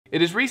It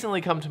has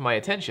recently come to my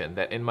attention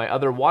that in my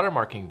other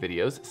watermarking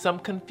videos, some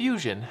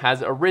confusion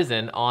has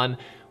arisen on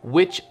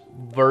which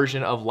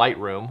version of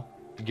Lightroom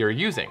you're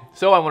using.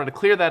 So I wanted to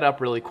clear that up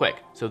really quick.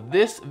 So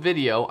this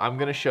video, I'm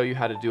gonna show you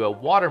how to do a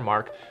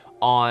watermark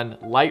on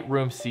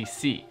Lightroom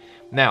CC.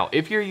 Now,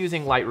 if you're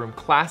using Lightroom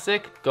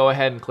Classic, go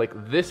ahead and click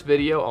this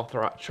video.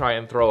 I'll try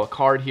and throw a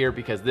card here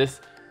because this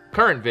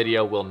current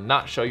video will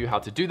not show you how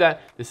to do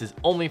that. This is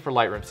only for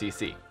Lightroom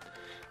CC.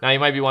 Now you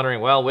might be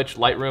wondering, well, which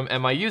Lightroom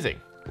am I using?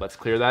 Let's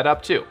clear that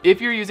up too. If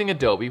you're using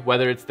Adobe,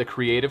 whether it's the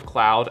Creative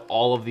Cloud,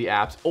 all of the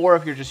apps, or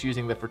if you're just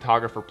using the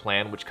photographer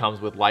plan, which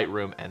comes with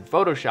Lightroom and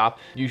Photoshop,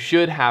 you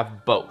should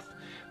have both.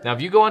 Now,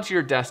 if you go onto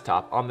your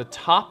desktop, on the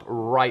top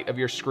right of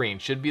your screen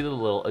should be the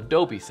little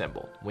Adobe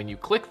symbol. When you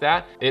click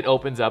that, it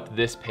opens up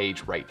this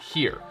page right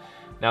here.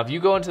 Now, if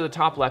you go into the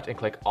top left and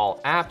click all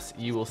apps,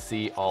 you will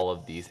see all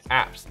of these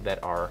apps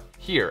that are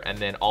here, and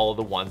then all of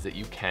the ones that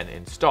you can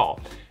install.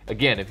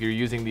 Again, if you're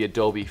using the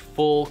Adobe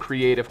full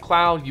Creative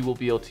Cloud, you will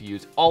be able to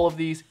use all of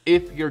these.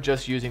 If you're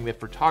just using the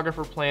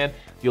photographer plan,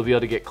 you'll be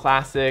able to get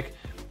Classic,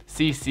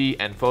 CC,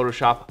 and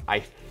Photoshop, I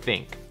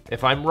think.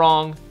 If I'm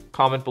wrong,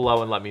 comment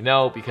below and let me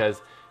know,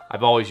 because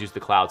I've always used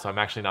the cloud, so I'm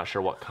actually not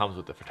sure what comes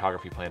with the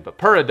photography plan, but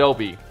per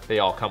Adobe, they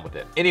all come with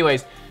it.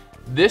 Anyways,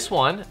 this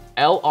one,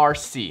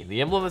 LRC,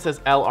 the emblem that says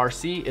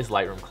LRC is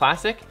Lightroom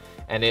Classic,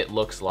 and it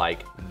looks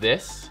like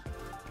this.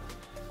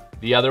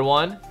 The other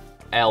one,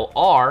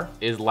 LR,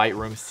 is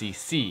Lightroom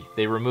CC.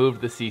 They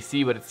removed the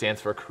CC, but it stands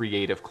for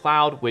Creative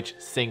Cloud, which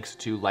syncs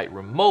to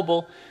Lightroom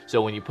Mobile.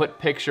 So when you put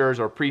pictures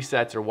or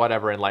presets or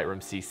whatever in Lightroom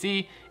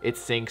CC, it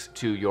syncs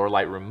to your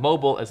Lightroom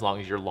Mobile as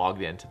long as you're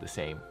logged into the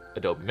same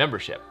Adobe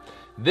membership.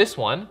 This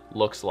one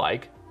looks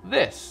like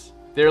this.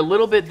 They're a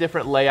little bit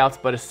different layouts,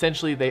 but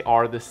essentially they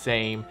are the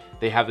same.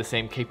 They have the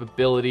same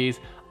capabilities.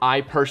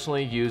 I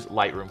personally use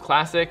Lightroom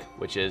Classic,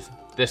 which is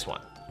this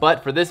one.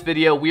 But for this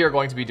video, we are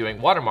going to be doing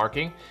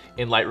watermarking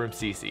in Lightroom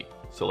CC.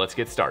 So let's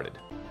get started.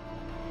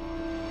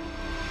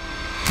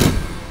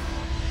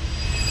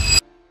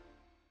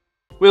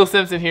 Will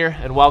Simpson here,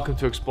 and welcome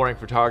to Exploring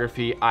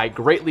Photography. I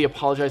greatly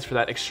apologize for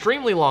that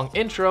extremely long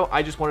intro.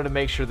 I just wanted to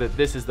make sure that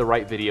this is the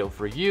right video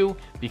for you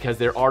because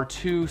there are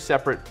two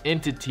separate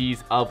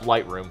entities of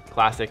Lightroom,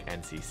 Classic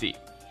and CC.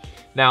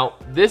 Now,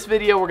 this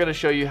video, we're gonna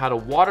show you how to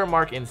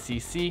watermark in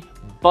CC,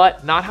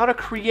 but not how to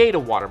create a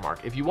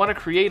watermark. If you wanna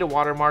create a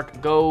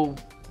watermark, go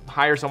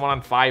hire someone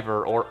on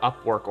Fiverr or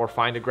Upwork or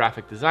find a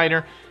graphic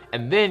designer,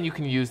 and then you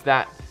can use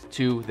that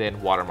to then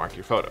watermark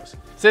your photos.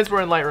 Since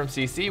we're in Lightroom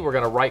CC, we're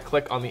gonna right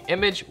click on the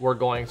image. We're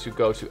going to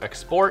go to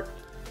export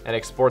and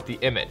export the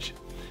image.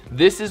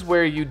 This is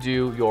where you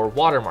do your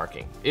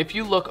watermarking. If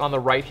you look on the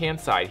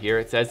right-hand side here,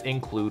 it says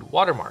include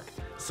watermark.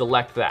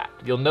 Select that.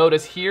 You'll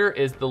notice here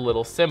is the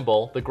little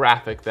symbol, the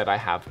graphic that I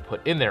have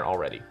put in there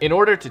already. In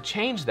order to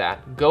change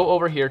that, go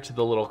over here to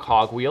the little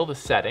cog wheel, the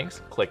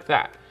settings, click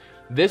that.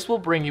 This will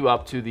bring you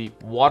up to the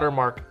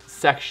watermark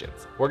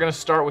sections. We're gonna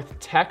start with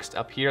text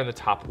up here in the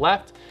top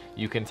left.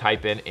 You can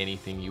type in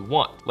anything you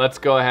want. Let's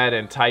go ahead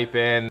and type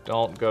in,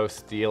 "Don't go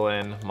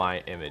stealing my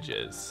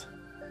images."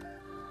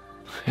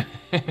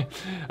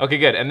 Okay,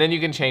 good. And then you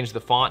can change the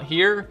font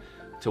here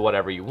to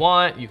whatever you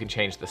want. You can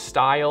change the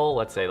style.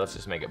 Let's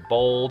just make it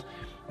bold.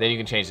 Then you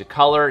can change the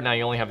color. Now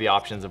you only have the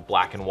options of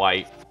black and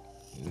white.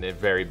 They're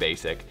very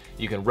basic.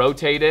 You can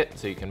rotate it,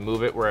 so you can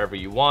move it wherever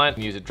you want.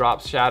 You can use a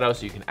drop shadow,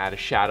 so you can add a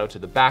shadow to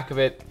the back of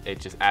it. It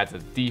just adds a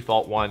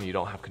default one. You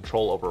don't have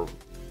control over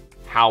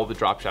how the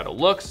drop shadow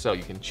looks, so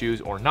you can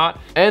choose or not.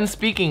 And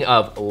speaking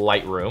of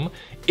Lightroom,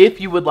 if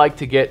you would like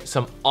to get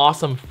some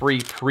awesome free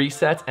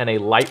presets and a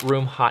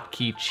Lightroom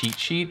hotkey cheat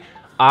sheet,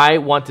 I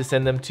want to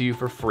send them to you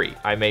for free.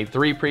 I made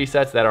 3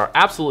 presets that are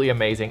absolutely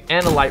amazing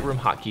and a Lightroom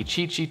hotkey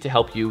cheat sheet to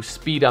help you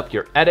speed up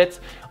your edits.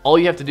 All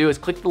you have to do is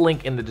click the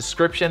link in the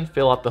description,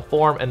 fill out the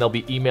form, and they'll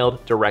be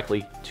emailed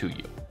directly to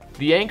you.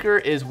 The anchor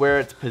is where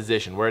it's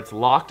positioned, where it's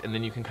locked, and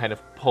then you can kind of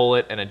pull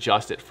it and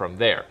adjust it from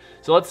there.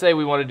 So let's say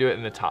we want to do it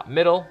in the top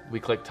middle. We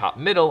click top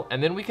middle,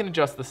 and then we can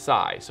adjust the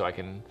size. So I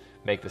can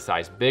make the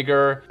size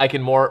bigger. I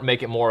can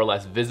make it more or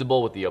less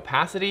visible with the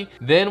opacity.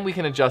 Then we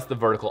can adjust the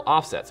vertical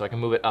offset, so I can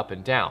move it up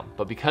and down.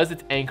 But because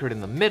it's anchored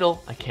in the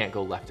middle, I can't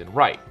go left and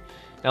right.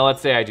 Now let's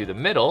say I do the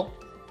middle.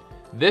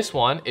 This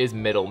one is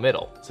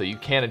middle. So you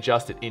can't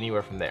adjust it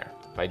anywhere from there.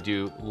 If I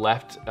do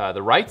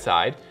the right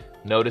side,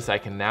 notice I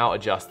can now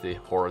adjust the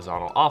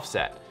horizontal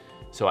offset,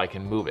 so I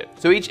can move it.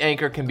 So each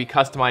anchor can be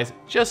customized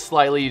just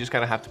slightly. You just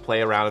kind of have to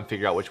play around and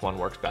figure out which one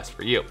works best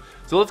for you.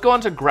 So let's go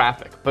on to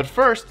graphic. But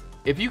first,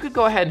 if you could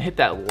go ahead and hit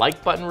that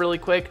like button really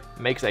quick,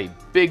 makes a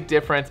big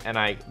difference and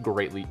I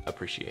greatly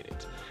appreciate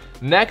it.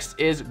 Next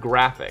is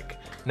graphic.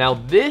 Now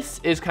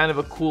this is kind of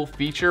a cool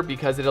feature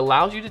because it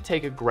allows you to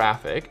take a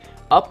graphic,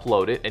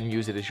 upload it, and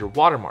use it as your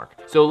watermark.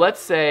 So let's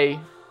say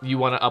you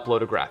want to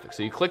upload a graphic.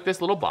 So you click this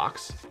little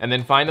box and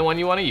then find the one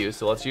you want to use.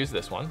 So let's use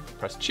this one,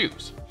 press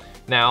choose.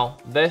 Now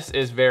this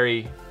is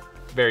very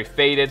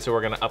faded, so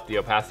we're gonna up the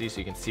opacity so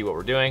you can see what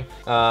we're doing.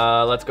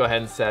 Let's go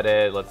ahead and set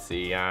it. Let's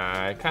see,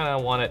 I kind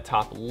of want it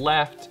top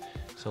left.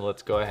 So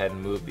let's go ahead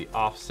and move the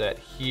offset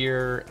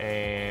here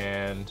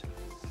and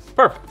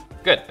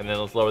Perfect, good. And then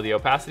let's lower the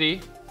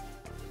opacity.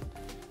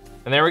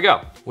 And there we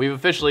go. We've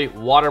officially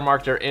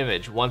watermarked our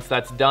image. Once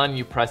that's done,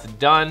 you press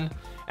done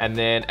and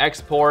then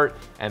export,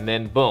 and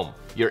then boom,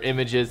 your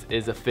image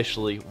is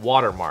officially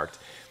watermarked.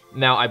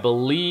 Now I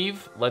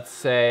believe,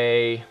 let's go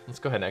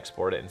ahead and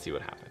export it and see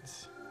what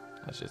happens.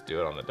 Let's just do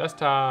it on the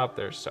desktop.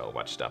 There's so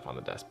much stuff on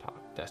the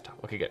desktop.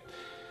 Okay, good.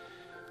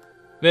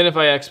 Then if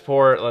I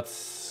export,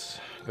 let's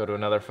go to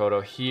another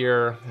photo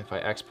here. If I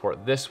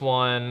export this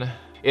one,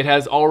 it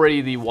has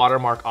already the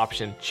watermark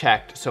option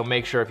checked, so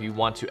make sure if you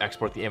want to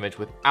export the image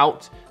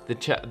without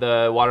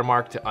the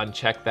watermark to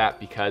uncheck that,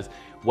 because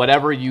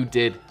whatever you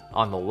did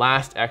on the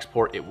last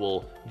export, it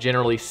will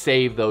generally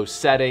save those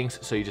settings,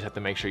 so you just have to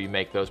make sure you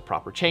make those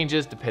proper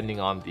changes depending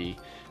on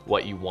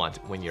what you want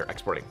when you're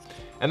exporting.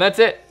 And that's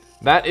it.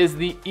 That is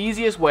the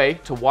easiest way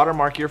to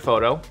watermark your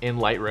photo in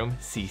Lightroom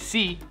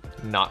CC,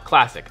 not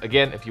Classic.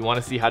 Again, if you want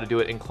to see how to do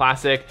it in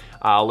Classic,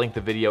 I'll link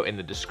the video in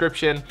the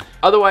description.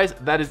 Otherwise,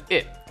 that is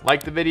it.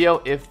 Like the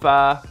video if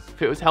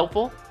it was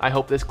helpful. I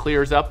hope this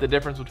clears up the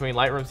difference between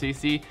Lightroom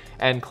CC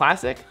and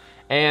Classic.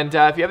 And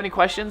if you have any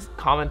questions,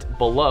 comment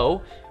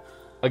below.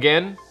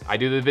 Again, I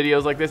do the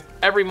videos like this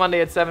every Monday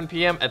at 7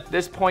 p.m. At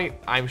this point,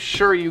 I'm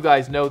sure you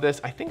guys know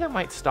this. I think I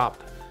might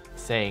stop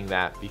saying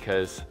that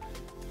because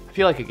I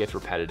feel like it gets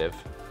repetitive.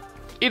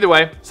 Either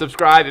way,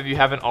 subscribe if you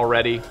haven't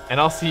already, and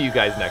I'll see you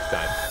guys next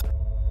time.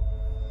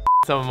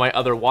 Some of my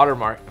other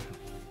watermark,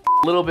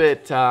 a little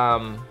bit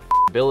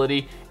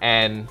ability,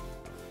 and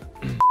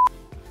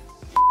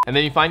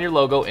then you find your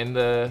logo in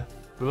the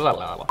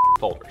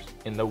folders.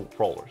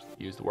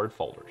 Use the word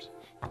folders.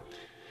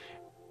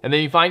 And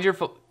then you find your